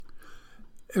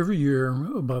Every year,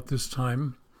 about this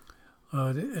time,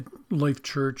 at Life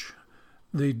Church,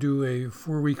 they do a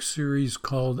 4-week series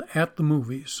called At the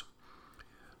Movies.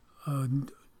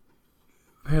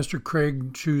 Pastor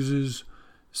Craig chooses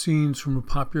scenes from a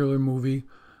popular movie,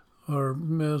 or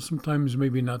sometimes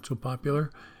maybe not so popular,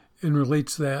 and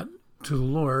relates that to the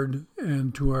Lord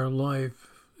and to our life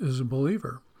as a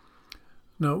believer.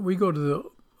 Now, we go to the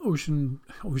Ocean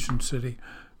City,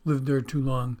 lived there too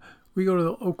long. We go to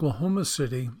the Oklahoma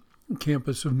City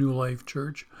campus of New Life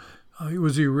Church. It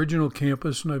was the original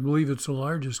campus, and I believe it's the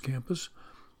largest campus.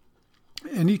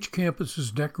 And each campus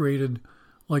is decorated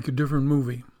like a different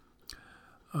movie.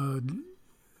 The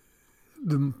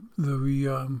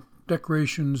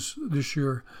decorations this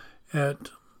year at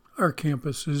our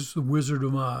campus is The Wizard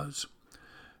of Oz.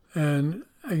 And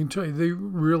I can tell you, they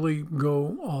really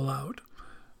go all out.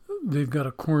 They've got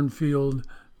a cornfield.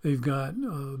 They've got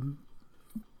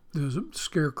there's a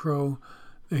scarecrow.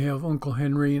 They have Uncle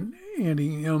Henry and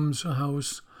Auntie M's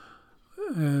house.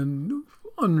 And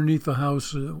underneath the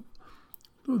house, the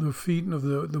feet of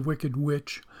the Wicked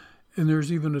Witch. And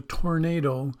there's even a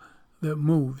tornado that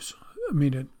moves. I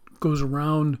mean, it goes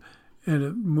around and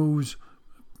it moves,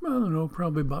 I don't know,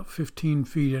 probably about 15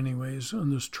 feet anyways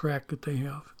on this track that they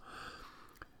have.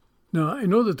 Now, I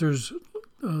know that there's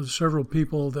several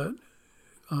people that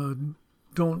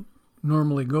don't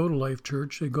normally go to Life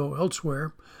Church. They go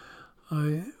elsewhere,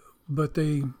 but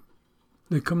they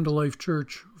come to Life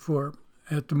Church for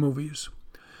At the Movies.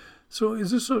 So is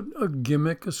this a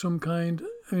gimmick of some kind?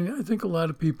 I mean, I think a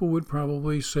lot of people would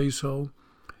probably say so,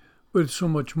 but it's so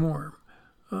much more.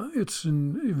 It's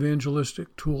an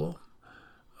evangelistic tool.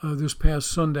 This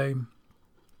past Sunday,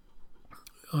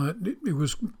 it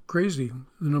was crazy,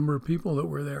 the number of people that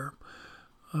were there.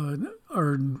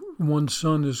 Our one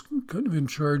son is kind of in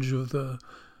charge of the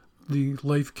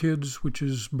Life Kids, which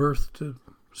is birth to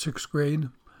 6th grade.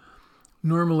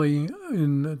 Normally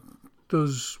in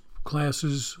those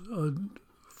classes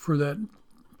for that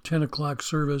 10 o'clock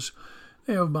service,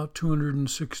 they have about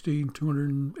 260,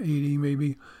 280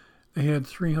 maybe. They had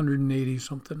 380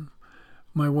 something.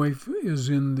 My wife is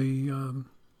in the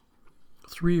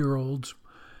 3-year-olds,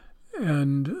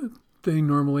 and they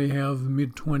normally have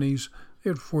mid-20s. They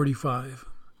had 45.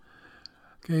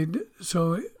 Okay,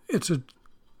 so it's a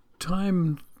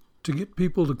time to get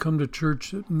people to come to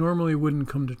church that normally wouldn't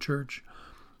come to church,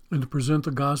 and to present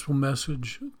the gospel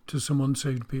message to some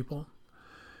unsaved people.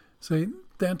 Say,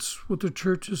 that's what the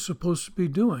church is supposed to be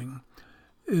doing,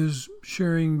 is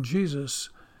sharing Jesus.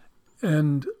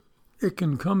 And it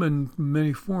can come in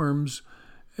many forms,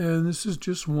 and this is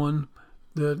just one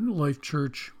that Life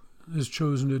Church has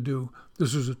chosen to do.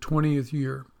 This is the 20th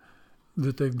year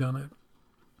that they've done it.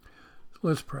 So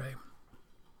let's pray.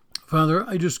 Father,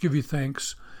 I just give you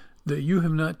thanks that you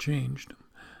have not changed.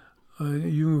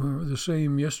 You are the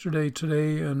same yesterday,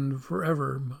 today, and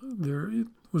forever. There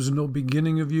was no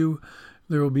beginning of you.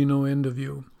 There will be no end of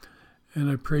you.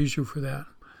 And I praise you for that.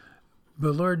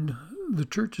 But Lord, the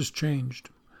church has changed.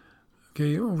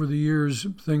 Okay, over the years,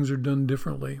 things are done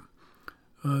differently.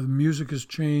 The music has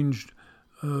changed.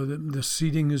 The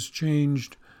seating has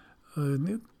changed.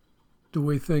 The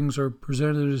way things are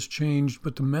presented has changed.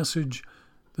 But the message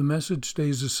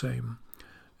stays the same.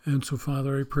 And so,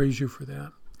 Father, I praise you for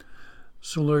that.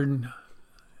 So, Lord,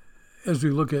 as we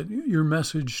look at your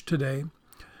message today,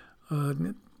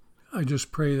 I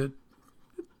just pray that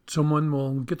someone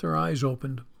will get their eyes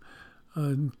opened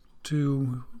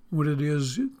to what it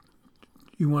is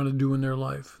you want to do in their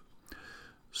life.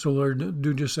 So, Lord,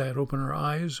 do just that. Open our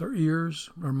eyes, our ears,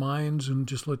 our minds, and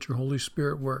just let your Holy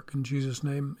Spirit work. In Jesus'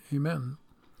 name, amen.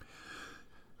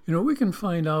 You know, we can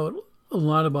find out a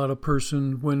lot about a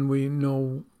person when we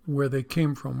know where they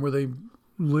came from, where they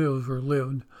live or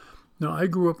lived. Now, I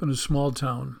grew up in a small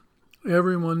town.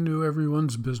 Everyone knew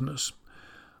everyone's business.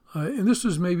 And this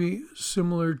is maybe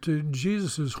similar to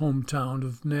Jesus' hometown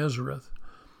of Nazareth.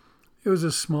 It was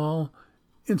a small,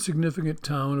 insignificant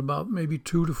town, about maybe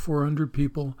 200 to 400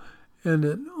 people, and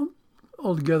it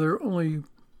altogether only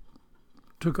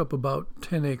took up about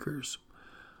 10 acres.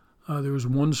 There was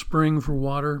one spring for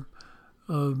water.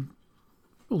 A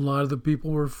lot of the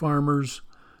people were farmers,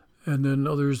 and then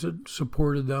others that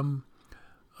supported them.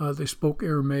 They spoke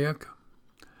Aramaic.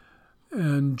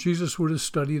 And Jesus would have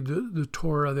studied the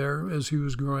Torah there as he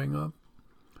was growing up.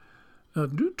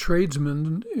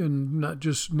 Tradesmen in not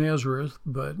just Nazareth,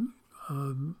 but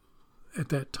at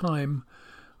that time,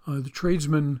 the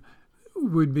tradesmen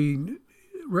would be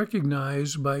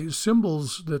recognized by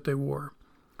symbols that they wore.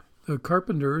 The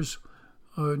carpenters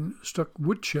stuck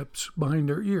wood chips behind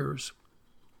their ears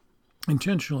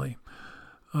intentionally.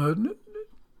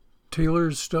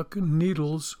 tailors stuck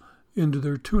needles into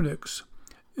their tunics,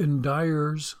 and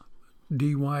dyers,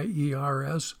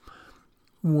 D-Y-E-R-S,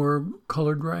 wore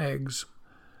colored rags.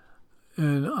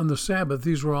 And on the Sabbath,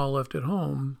 these were all left at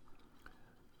home.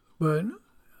 But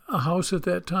a house at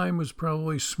that time was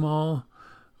probably small,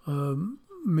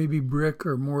 maybe brick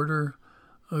or mortar,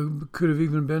 could have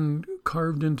even been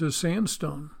carved into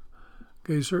sandstone.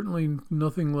 Okay, certainly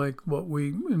nothing like what we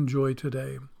enjoy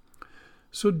today.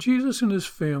 So Jesus and his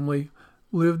family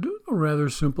lived a rather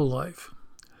simple life,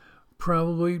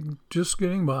 probably just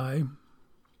getting by.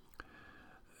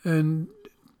 And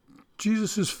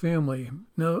Jesus' family,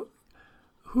 now,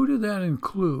 who did that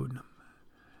include?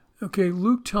 Okay,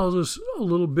 Luke tells us a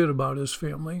little bit about his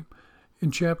family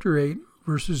in chapter 8,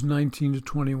 verses 19 to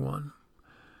 21.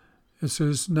 It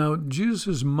says, "Now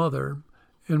Jesus' mother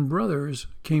and brothers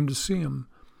came to see him,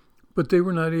 but they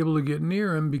were not able to get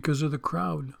near him because of the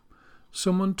crowd.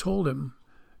 Someone told him,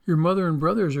 'Your mother and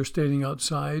brothers are standing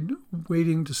outside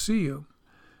waiting to see you.'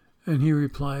 And he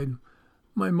replied,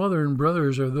 'My mother and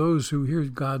brothers are those who hear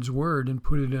God's word and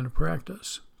put it into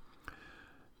practice.'"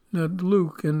 Now,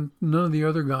 Luke and none of the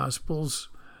other Gospels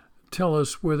tell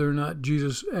us whether or not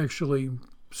Jesus actually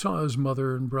saw his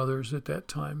mother and brothers at that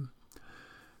time.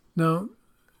 Now,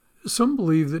 some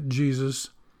believe that Jesus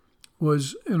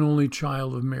was an only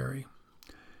child of Mary,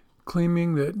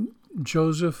 claiming that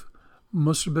Joseph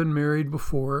must have been married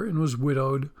before and was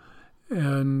widowed,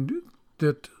 and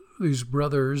that these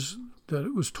brothers that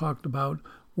it was talked about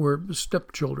were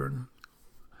stepchildren.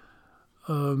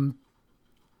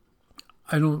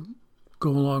 I don't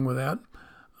go along with that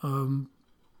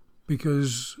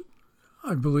because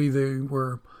I believe they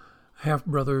were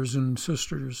half-brothers and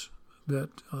sisters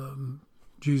that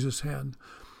Jesus had.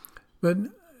 But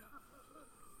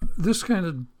this kind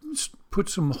of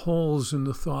puts some holes in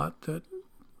the thought that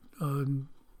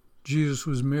Jesus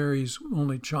was Mary's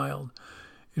only child.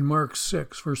 In Mark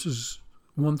 6, verses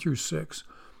 1 through 6,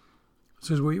 it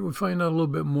says we find out a little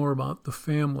bit more about the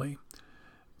family.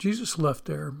 Jesus left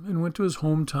there and went to his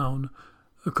hometown,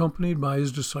 accompanied by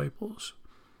his disciples.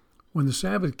 When the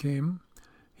Sabbath came,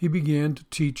 he began to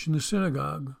teach in the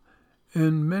synagogue,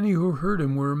 and many who heard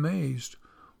him were amazed.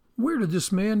 "Where did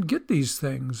this man get these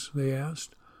things?" they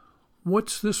asked.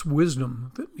 "What's this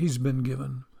wisdom that he's been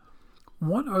given?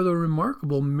 What are the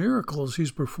remarkable miracles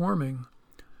he's performing?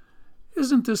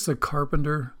 Isn't this the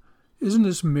carpenter? Isn't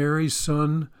this Mary's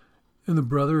son and the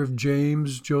brother of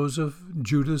James, Joseph,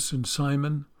 Judas, and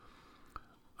Simon?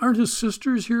 Aren't his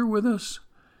sisters here with us?"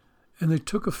 And they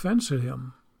took offense at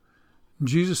him.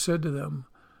 Jesus said to them,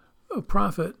 "A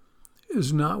prophet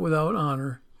is not without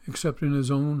honor except in his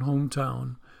own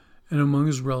hometown and among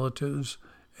his relatives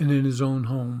and in his own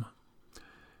home."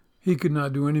 He could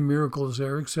not do any miracles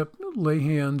there except lay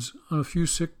hands on a few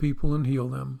sick people and heal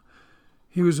them.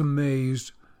 He was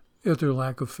amazed at their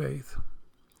lack of faith.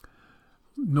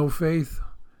 No faith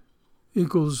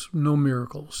equals no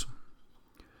miracles.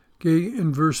 Okay,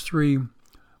 in verse 3,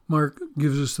 Mark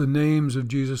gives us the names of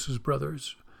Jesus'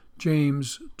 brothers: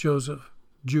 James, Joseph,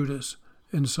 Judas,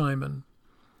 and Simon,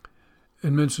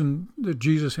 and mentioned that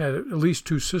Jesus had at least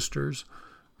two sisters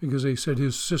because they said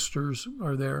his sisters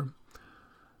are there.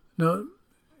 Now,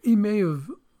 he may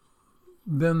have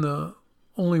been the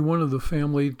only one of the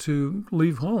family to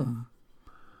leave home,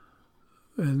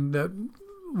 and that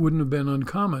wouldn't have been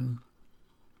uncommon.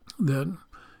 That,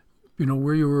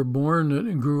 where you were born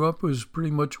and grew up was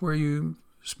pretty much where you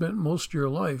spent most of your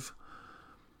life.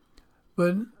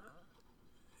 But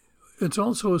it's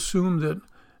also assumed that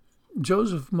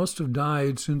Joseph must have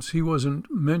died since he wasn't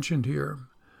mentioned here.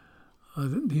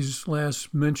 He's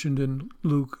last mentioned in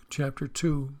Luke chapter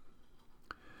 2.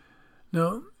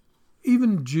 Now,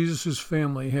 even Jesus'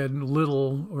 family had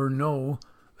little or no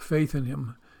faith in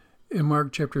him. In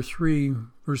Mark chapter 3,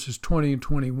 verses 20 and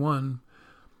 21,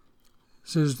 it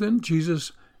says, "Then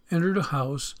Jesus entered a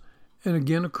house, and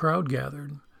again a crowd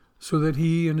gathered, so that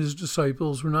he and his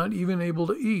disciples were not even able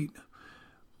to eat.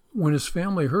 When his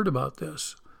family heard about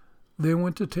this, they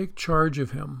went to take charge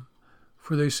of him,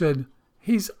 for they said,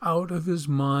 'He's out of his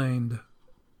mind.'"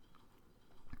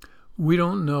 We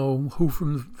don't know who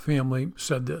from the family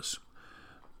said this.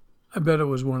 I bet it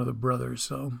was one of the brothers,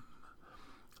 though.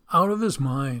 Out of his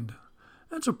mind.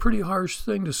 That's a pretty harsh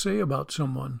thing to say about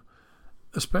someone,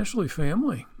 especially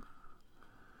family.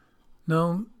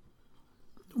 Now,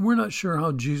 we're not sure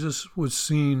how Jesus was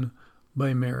seen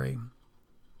by Mary.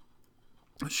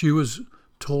 She was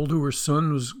told who her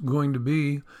son was going to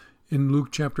be in Luke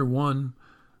chapter 1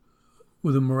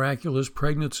 with a miraculous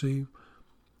pregnancy.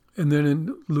 And then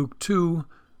in Luke 2,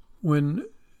 when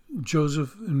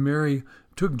Joseph and Mary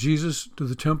took Jesus to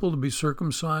the temple to be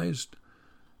circumcised.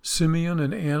 Simeon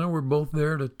and Anna were both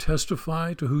there to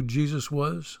testify to who Jesus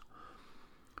was.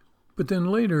 But then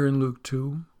later in Luke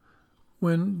 2,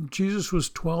 when Jesus was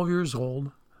 12 years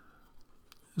old,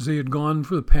 as they had gone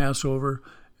for the Passover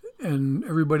and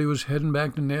everybody was heading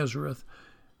back to Nazareth,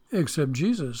 except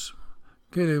Jesus.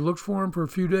 Okay, they looked for him for a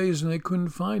few days and they couldn't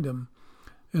find him.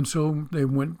 And so they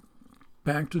went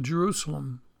back to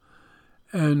Jerusalem.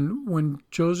 And when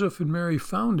Joseph and Mary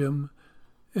found him,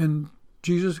 and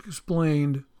Jesus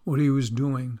explained what he was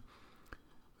doing,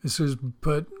 it says,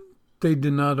 but they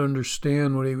did not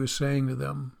understand what he was saying to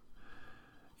them.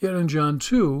 Yet in John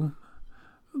 2,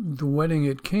 the wedding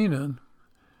at Cana,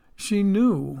 she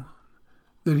knew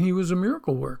that he was a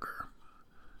miracle worker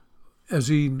as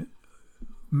he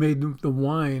made the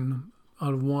wine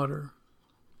out of water.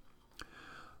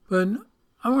 But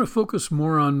I want to focus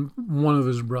more on one of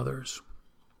his brothers,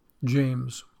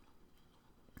 James.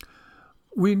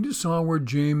 We saw where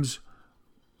James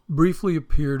briefly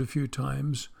appeared a few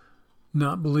times,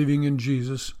 not believing in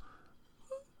Jesus,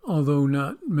 although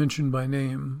not mentioned by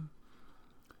name.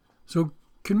 So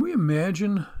can we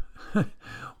imagine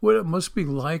what it must be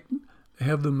like to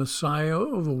have the Messiah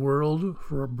of the world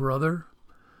for a brother?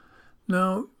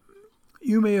 Now,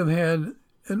 you may have had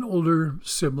an older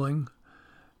sibling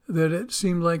that it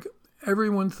seemed like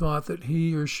everyone thought that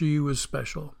he or she was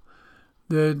special,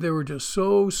 that they were just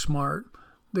so smart.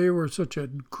 They were such a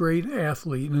great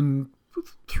athlete in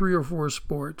 3 or 4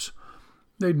 sports.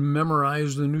 They'd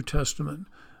memorized the New Testament.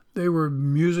 They were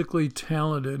musically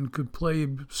talented and could play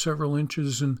several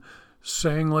inches and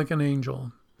sang like an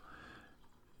angel.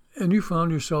 And you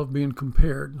found yourself being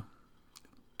compared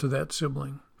to that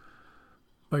sibling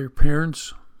by your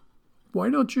parents. Why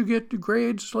don't you get the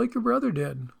grades like your brother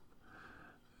did?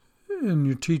 And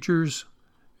your teachers,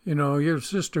 your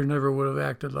sister never would have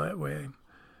acted that way.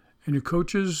 And your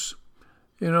coaches,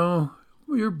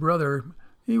 your brother,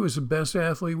 he was the best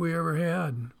athlete we ever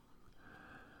had.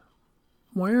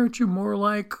 Why aren't you more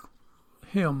like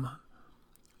him?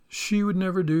 She would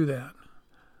never do that.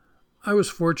 I was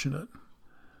fortunate.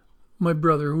 My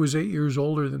brother, who was 8 years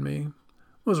older than me,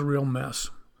 was a real mess.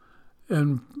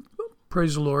 And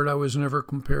praise the Lord, I was never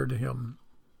compared to him.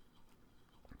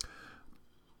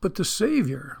 But the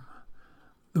Savior,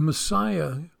 the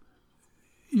Messiah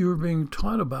you were being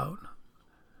taught about,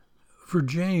 for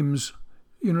James,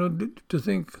 to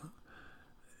think,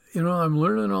 I'm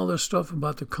learning all this stuff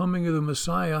about the coming of the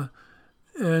Messiah,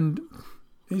 and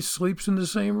he sleeps in the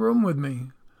same room with me.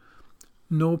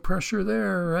 No pressure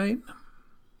there, right?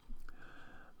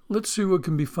 Let's see what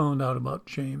can be found out about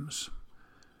James.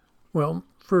 Well,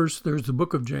 first, there's the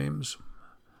book of James.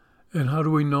 And how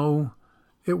do we know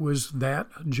it was that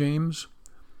James?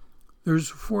 There's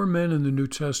 4 men in the New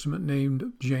Testament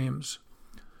named James.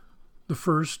 The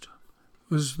first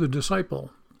was the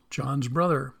disciple, John's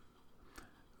brother.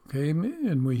 Okay,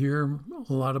 and we hear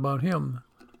a lot about him.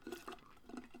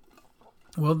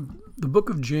 Well, the book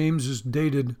of James is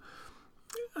dated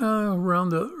around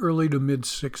the early to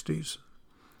mid-60s.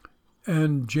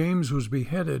 And James was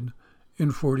beheaded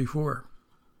in 44.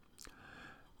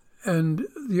 And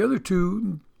the other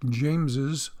 2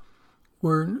 Jameses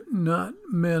were not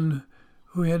men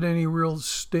who had any real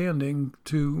standing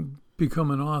to become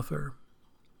an author.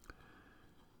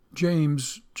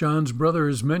 James, John's brother,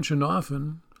 is mentioned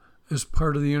often as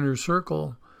part of the inner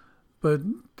circle, but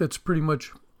that's pretty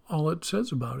much all it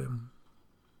says about him.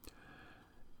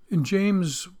 In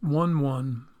James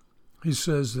 1:1, he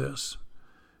says this,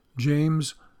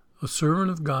 James, a servant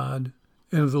of God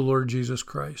and of the Lord Jesus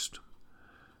Christ.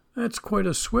 That's quite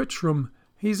a switch from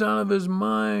he's out of his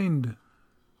mind.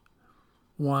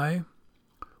 Why?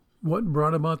 What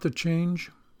brought about the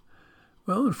change?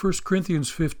 Well, in 1 Corinthians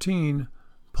 15,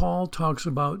 Paul talks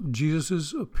about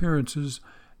Jesus' appearances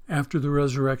after the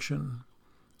resurrection.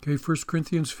 Okay, 1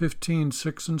 Corinthians 15,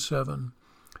 6 and 7.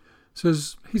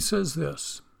 He says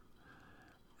this,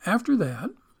 after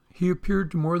that, he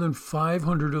appeared to more than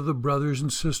 500 of the brothers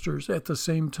and sisters at the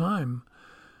same time,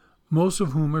 most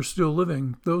of whom are still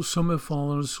living, though some have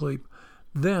fallen asleep.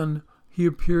 Then he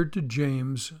appeared to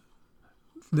James,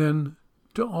 then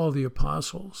to all the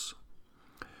apostles.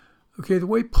 Okay, the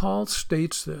way Paul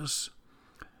states this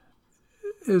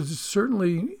is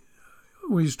certainly,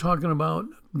 when he's talking about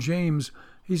James,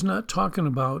 he's not talking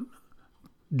about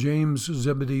James,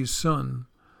 Zebedee's son,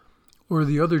 or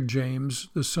the other James,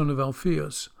 the son of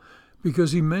Alphaeus,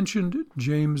 because he mentioned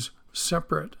James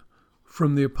separate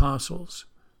from the apostles.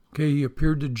 Okay, he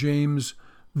appeared to James,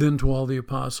 then to all the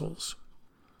apostles.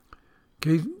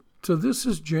 Okay, so this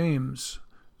is James,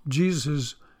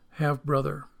 Jesus'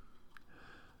 half-brother.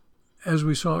 as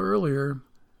we saw earlier,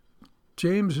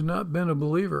 James had not been a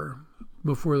believer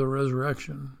before the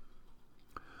resurrection.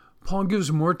 Paul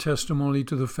gives more testimony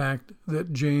to the fact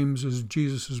that James is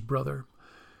Jesus' brother.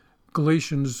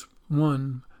 Galatians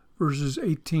 1, verses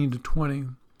 18 to 20. It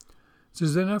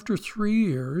says, Then after 3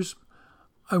 years,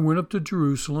 I went up to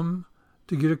Jerusalem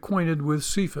to get acquainted with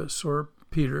Cephas, or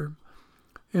Peter,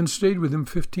 and stayed with him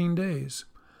 15 days.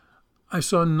 I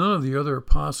saw none of the other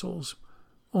apostles,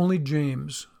 only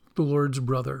James, the Lord's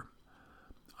brother.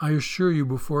 I assure you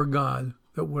before God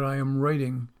that what I am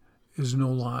writing is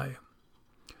no lie.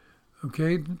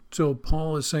 Okay, so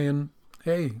Paul is saying,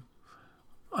 hey,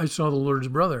 I saw the Lord's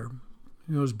brother,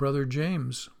 his brother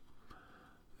James.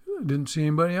 I didn't see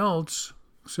anybody else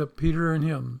except Peter and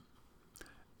him.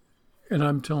 And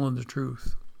I'm telling the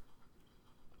truth.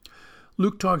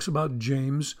 Luke talks about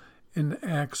James in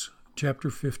Acts chapter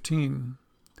 15,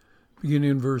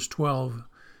 beginning in verse 12.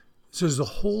 It says, The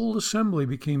whole assembly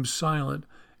became silent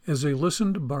as they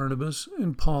listened to Barnabas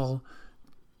and Paul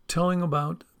telling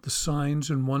about the signs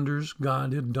and wonders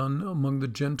God had done among the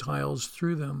Gentiles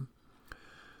through them.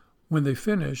 When they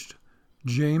finished,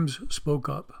 James spoke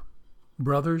up.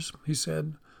 Brothers, he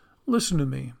said, listen to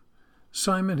me.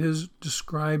 Simon has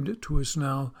described to us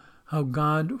now how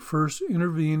God first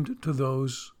intervened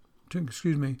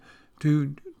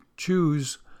to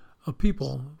choose a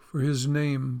people for his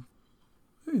name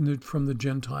from the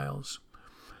Gentiles.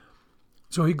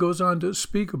 So he goes on to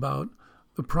speak about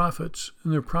the prophets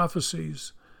and their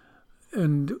prophecies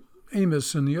and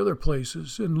Amos and the other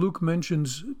places. And Luke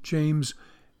mentions James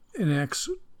in Acts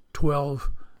 12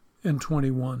 and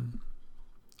 21.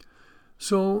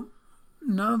 So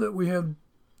now that we have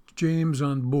James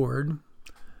on board,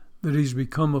 that he's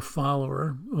become a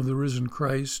follower of the risen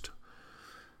Christ,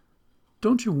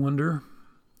 don't you wonder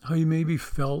how he maybe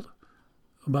felt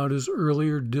about his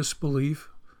earlier disbelief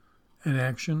and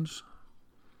actions?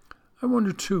 I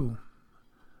wonder, too,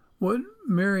 what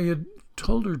Mary had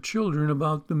told her children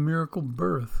about the miracle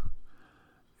birth.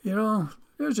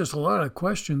 There's just a lot of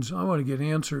questions I want to get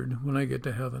answered when I get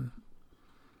to heaven.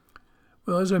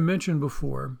 Well, as I mentioned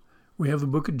before, we have the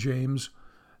book of James,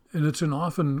 and it's an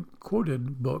often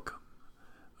quoted book.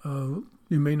 You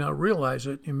may not realize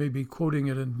it. You may be quoting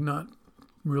it and not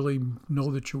really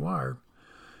know that you are.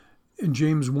 In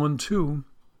James 1:2,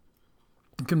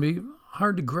 it can be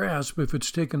hard to grasp if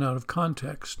it's taken out of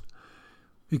context,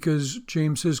 because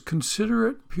James says, Consider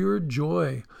it pure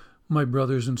joy, my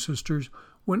brothers and sisters,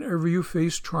 whenever you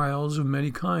face trials of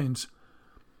many kinds.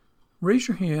 Raise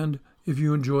your hand if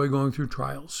you enjoy going through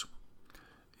trials.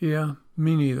 Yeah,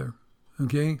 me neither.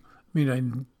 Okay? I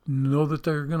know that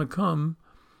they're going to come,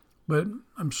 but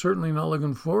I'm certainly not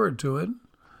looking forward to it.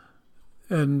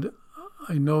 And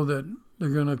I know that they're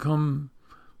going to come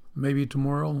maybe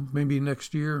tomorrow, maybe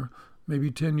next year,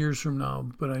 maybe 10 years from now,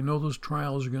 but I know those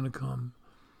trials are going to come.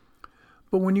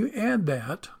 But when you add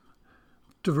that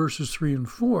to verses 3 and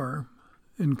 4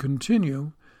 and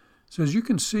continue, it says you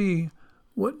can see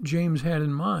what James had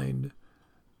in mind,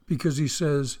 because he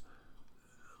says,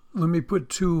 let me put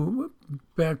 2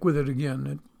 back with it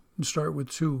again and start with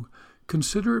 2.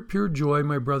 Consider it pure joy,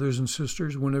 my brothers and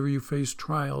sisters, whenever you face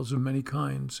trials of many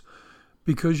kinds,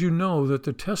 because you know that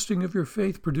the testing of your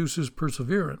faith produces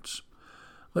perseverance.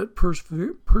 Let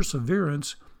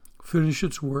perseverance finish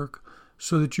its work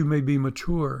so that you may be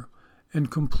mature and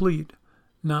complete,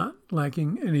 not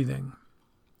lacking anything.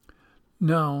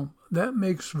 Now, that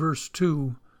makes verse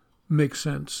 2 make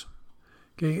sense.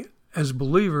 Okay, as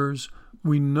believers,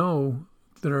 we know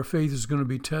that our faith is going to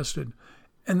be tested,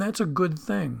 and that's a good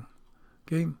thing.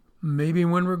 Okay, maybe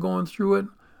when we're going through it,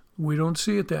 we don't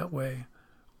see it that way,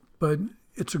 but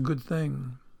it's a good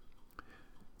thing.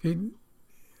 Okay,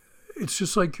 it's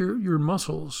just like your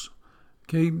muscles.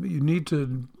 Okay, you need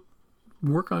to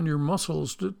work on your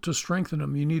muscles to strengthen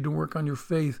them. You need to work on your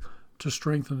faith to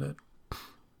strengthen it.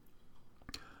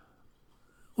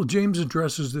 Well, James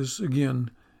addresses this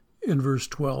again in verse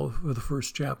 12 of the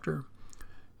first chapter.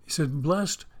 He said,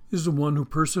 Blessed is the one who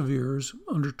perseveres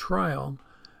under trial,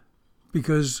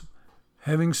 because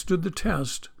having stood the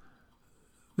test,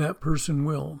 that person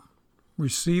will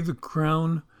receive the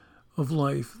crown of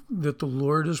life that the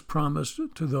Lord has promised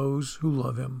to those who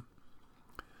love him.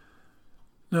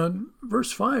 Now,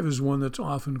 verse 5 is one that's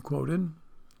often quoted.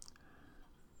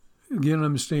 Again,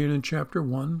 I'm staying in chapter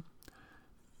 1,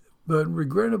 but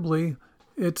regrettably,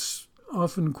 it's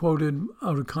often quoted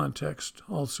out of context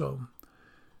also,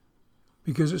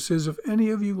 because it says, If any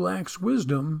of you lacks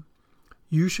wisdom,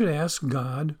 you should ask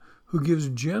God, who gives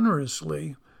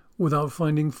generously without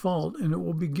finding fault, and it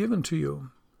will be given to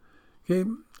you. Okay,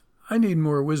 I need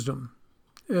more wisdom,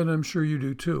 and I'm sure you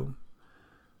do too.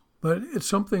 but it's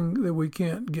something that we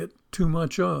can't get too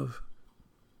much of.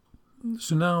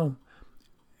 So now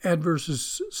add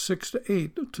verses 6 to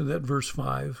 8 to that verse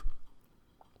 5,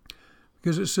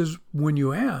 because it says, when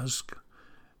you ask,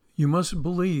 you must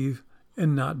believe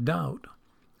and not doubt,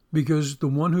 because the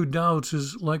one who doubts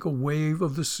is like a wave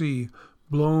of the sea,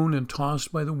 blown and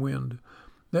tossed by the wind.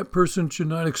 That person should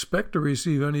not expect to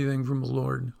receive anything from the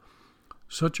Lord.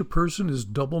 Such a person is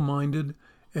double-minded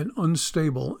and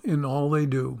unstable in all they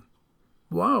do.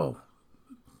 Wow,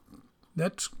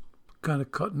 that's kind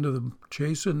of cutting to the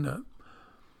chase, isn't it?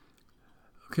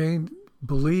 Okay,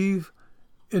 believe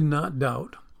and not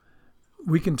doubt.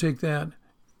 We can take that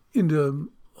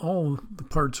into all the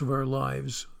parts of our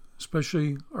lives,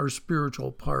 especially our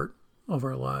spiritual part of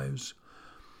our lives.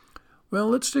 Well,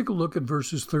 let's take a look at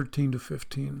verses 13 to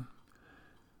 15.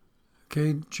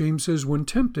 Okay, James says, when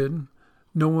tempted,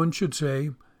 no one should say,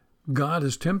 God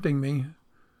is tempting me.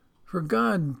 For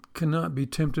God cannot be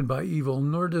tempted by evil,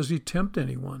 nor does he tempt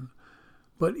anyone.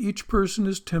 But each person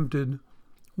is tempted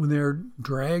when they are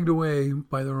dragged away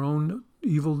by their own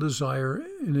evil desire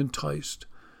and enticed.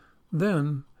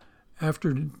 Then,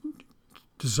 after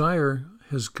desire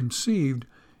has conceived,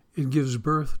 it gives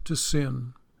birth to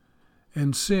sin.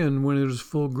 And sin, when it is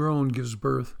full grown, gives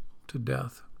birth to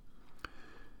death.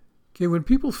 Okay, when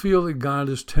people feel that God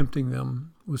is tempting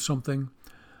them with something,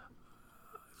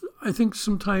 I think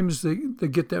sometimes they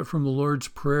get that from the Lord's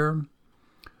Prayer,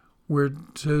 where it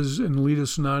says, and lead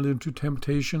us not into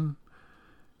temptation.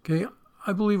 Okay,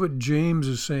 I believe what James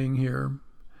is saying here,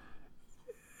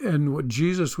 and what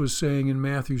Jesus was saying in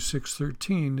Matthew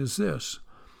 6:13 is this: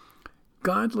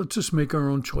 God lets us make our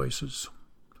own choices.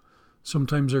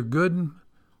 Sometimes they're good,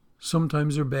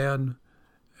 sometimes they're bad,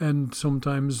 and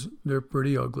sometimes they're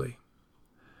pretty ugly.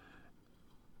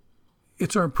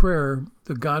 It's our prayer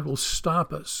that God will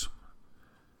stop us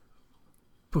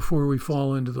before we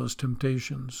fall into those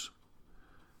temptations.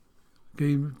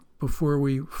 Okay, before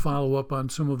we follow up on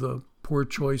some of the poor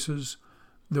choices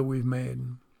that we've made.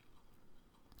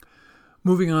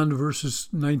 Moving on to verses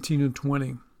 19 and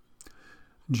 20.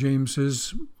 James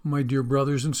says, my dear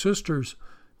brothers and sisters,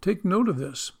 take note of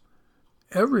this.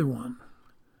 Everyone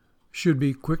should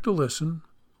be quick to listen,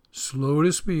 slow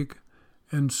to speak,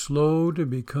 and slow to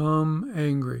become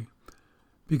angry,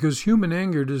 because human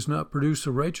anger does not produce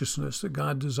the righteousness that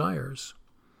God desires.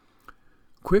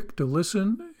 Quick to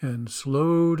listen and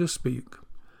slow to speak.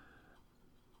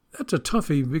 That's a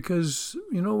toughie because,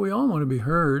 we all want to be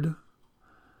heard.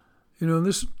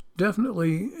 This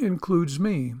definitely includes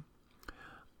me.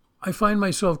 I find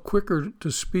myself quicker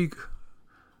to speak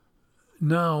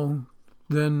now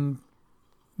than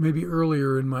maybe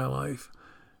earlier in my life.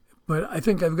 But I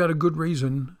think I've got a good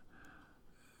reason,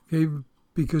 okay?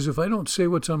 Because if I don't say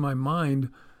what's on my mind,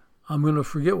 I'm going to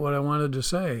forget what I wanted to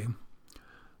say.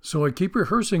 So I keep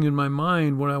rehearsing in my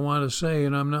mind what I want to say,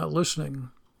 and I'm not listening.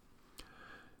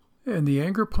 And the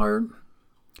anger part,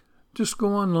 just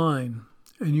go online,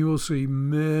 and you will see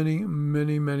many,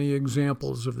 many, many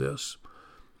examples of this.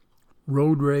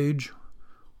 Road rage,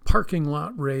 parking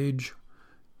lot rage,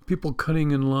 people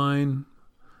cutting in line,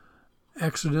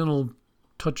 accidental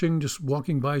touching, just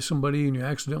walking by somebody and you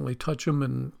accidentally touch them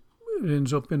and it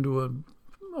ends up into an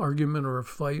argument or a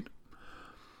fight.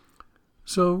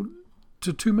 So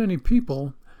to too many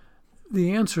people,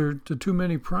 the answer to too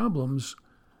many problems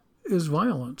is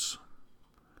violence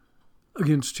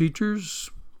against teachers,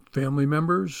 family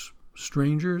members,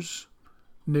 strangers,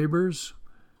 neighbors.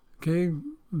 Okay,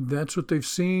 that's what they've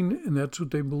seen and that's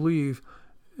what they believe,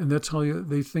 and that's how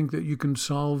they think that you can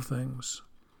solve things.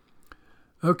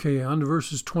 Okay, on to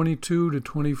verses 22 to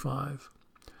 25.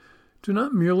 Do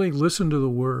not merely listen to the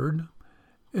word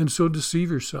and so deceive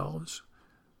yourselves.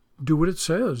 Do what it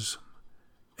says.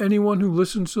 Anyone who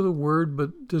listens to the word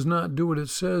but does not do what it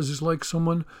says is like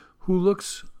someone who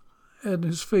looks at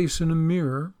his face in a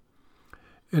mirror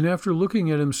and after looking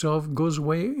at himself goes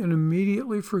away and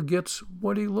immediately forgets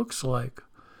what he looks like.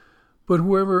 But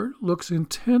whoever looks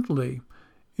intently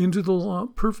into the law,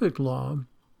 perfect law,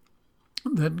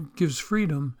 that gives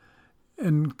freedom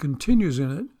and continues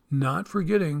in it, not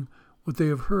forgetting what they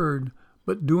have heard,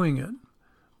 but doing it,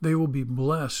 they will be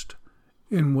blessed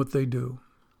in what they do.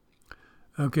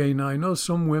 Okay, now I know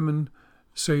some women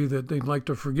say that they'd like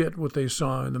to forget what they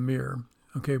saw in the mirror.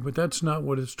 Okay, but that's not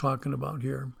what it's talking about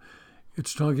here.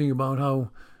 It's talking about how,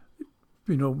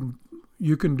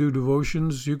 you can do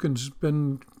devotions, you can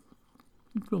spend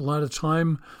a lot of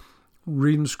time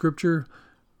reading scripture,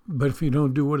 but if you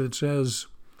don't do what it says,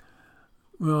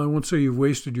 well, I won't say you've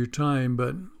wasted your time,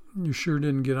 but you sure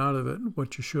didn't get out of it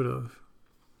what you should have.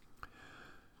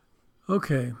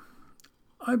 Okay,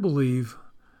 I believe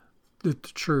that the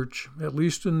church, at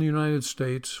least in the United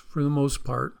States, for the most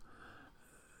part,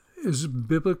 is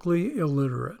biblically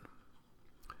illiterate.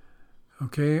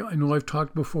 Okay, I know I've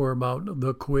talked before about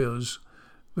the quiz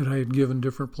that I had given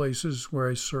different places where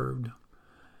I served.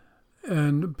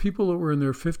 And people that were in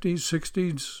their 50s,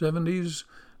 60s, 70s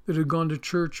that had gone to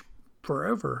church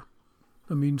forever.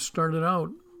 I mean, started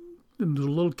out as a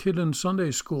little kid in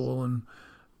Sunday school and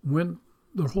went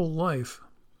their whole life.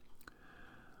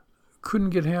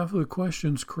 Couldn't get half of the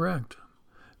questions correct.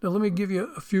 Now, let me give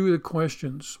you a few of the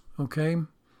questions, okay?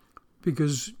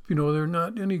 Because, they're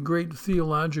not any great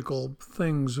theological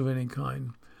things of any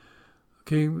kind.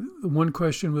 Okay, one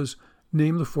question was,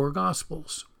 name the 4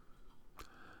 Gospels.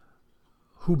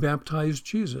 Who baptized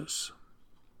Jesus?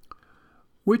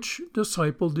 Which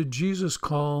disciple did Jesus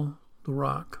call the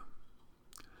rock?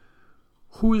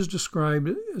 Who is described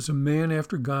as a man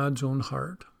after God's own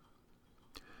heart?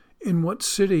 In what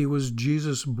city was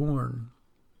Jesus born?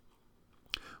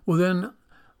 Well, then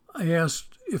I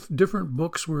asked if different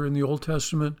books were in the Old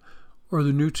Testament or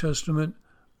the New Testament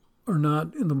or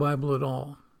not in the Bible at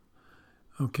all.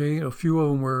 Okay, a few of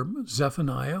them were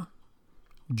Zephaniah,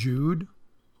 Jude,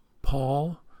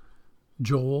 Paul,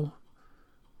 Joel,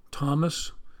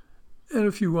 Thomas, and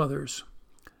a few others.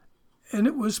 And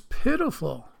it was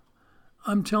pitiful.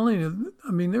 I'm telling you,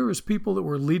 there was people that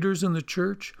were leaders in the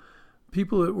church,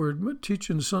 people that were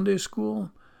teaching Sunday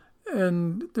school,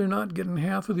 and they're not getting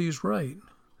half of these right.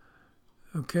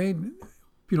 Okay?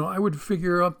 I would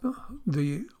figure up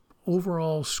the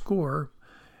overall score,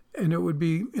 and it would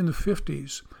be in the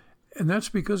 50s. And that's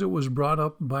because it was brought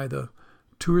up by the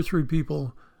 2 or 3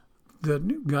 people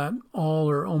that got all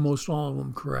or almost all of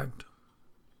them correct.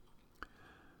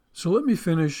 So let me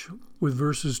finish with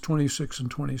verses 26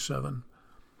 and 27.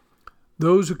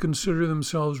 Those who consider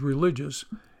themselves religious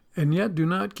and yet do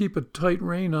not keep a tight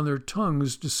rein on their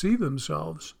tongues deceive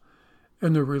themselves,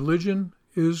 and their religion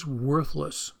is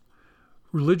worthless.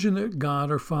 Religion that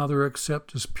God our Father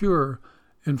accepts as pure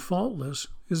and faultless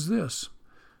is this: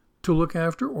 to look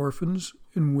after orphans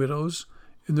and widows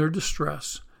in their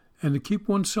distress, and to keep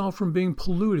oneself from being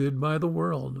polluted by the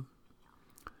world.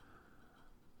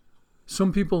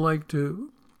 Some people like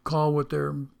to call what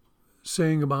they're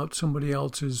saying about somebody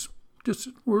else is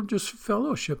we're just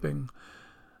fellowshipping.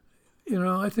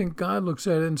 I think God looks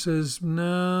at it and says,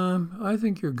 nah, I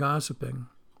think you're gossiping.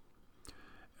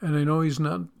 And I know he's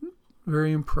not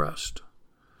very impressed,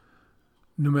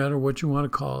 no matter what you want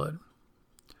to call it.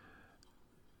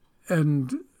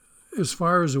 And as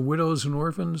far as the widows and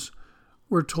orphans,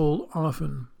 we're told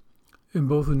often in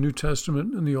both the New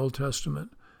Testament and the Old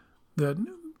Testament that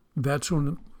that's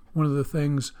one of the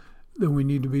things that we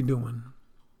need to be doing.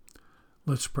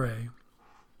 Let's pray.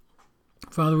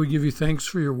 Father, we give you thanks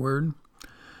for your word.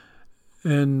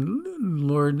 And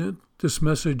Lord, this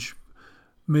message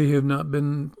may have not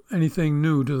been anything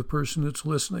new to the person that's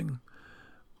listening,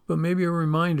 but maybe a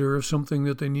reminder of something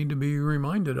that they need to be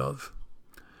reminded of.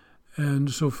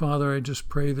 And so, Father, I just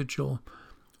pray that you'll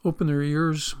open their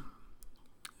ears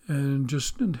and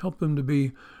just help them to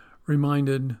be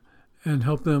reminded and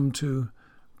help them to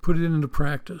put it into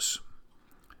practice.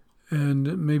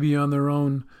 And maybe on their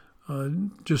own,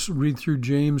 just read through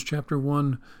James chapter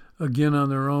 1 again on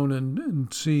their own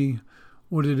and see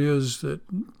what it is that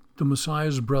the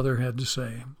Messiah's brother had to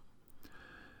say.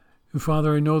 And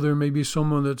Father, I know there may be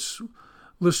someone that's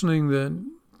listening that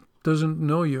doesn't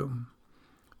know you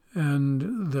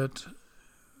and that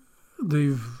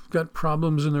they've got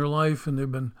problems in their life and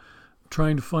they've been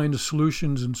trying to find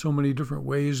solutions in so many different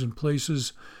ways and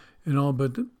places and all,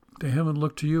 but they haven't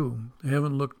looked to you. They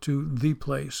haven't looked to the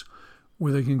place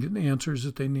where they can get the answers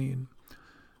that they need.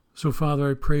 So,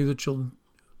 Father, I pray that you'll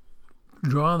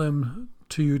draw them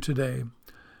to you today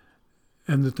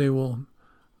and that they will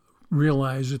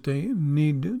realize that they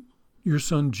need your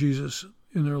Son, Jesus,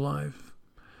 in their life.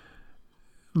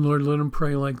 Lord, let them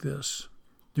pray like this.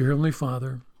 Dear Heavenly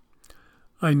Father,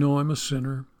 I know I'm a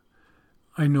sinner.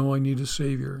 I know I need a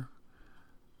Savior.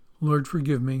 Lord,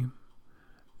 forgive me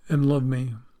and love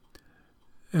me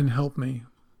and help me.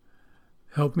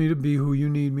 Help me to be who you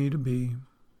need me to be.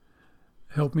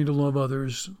 Help me to love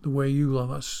others the way you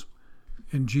love us.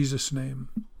 In Jesus' name,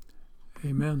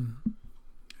 amen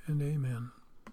and amen.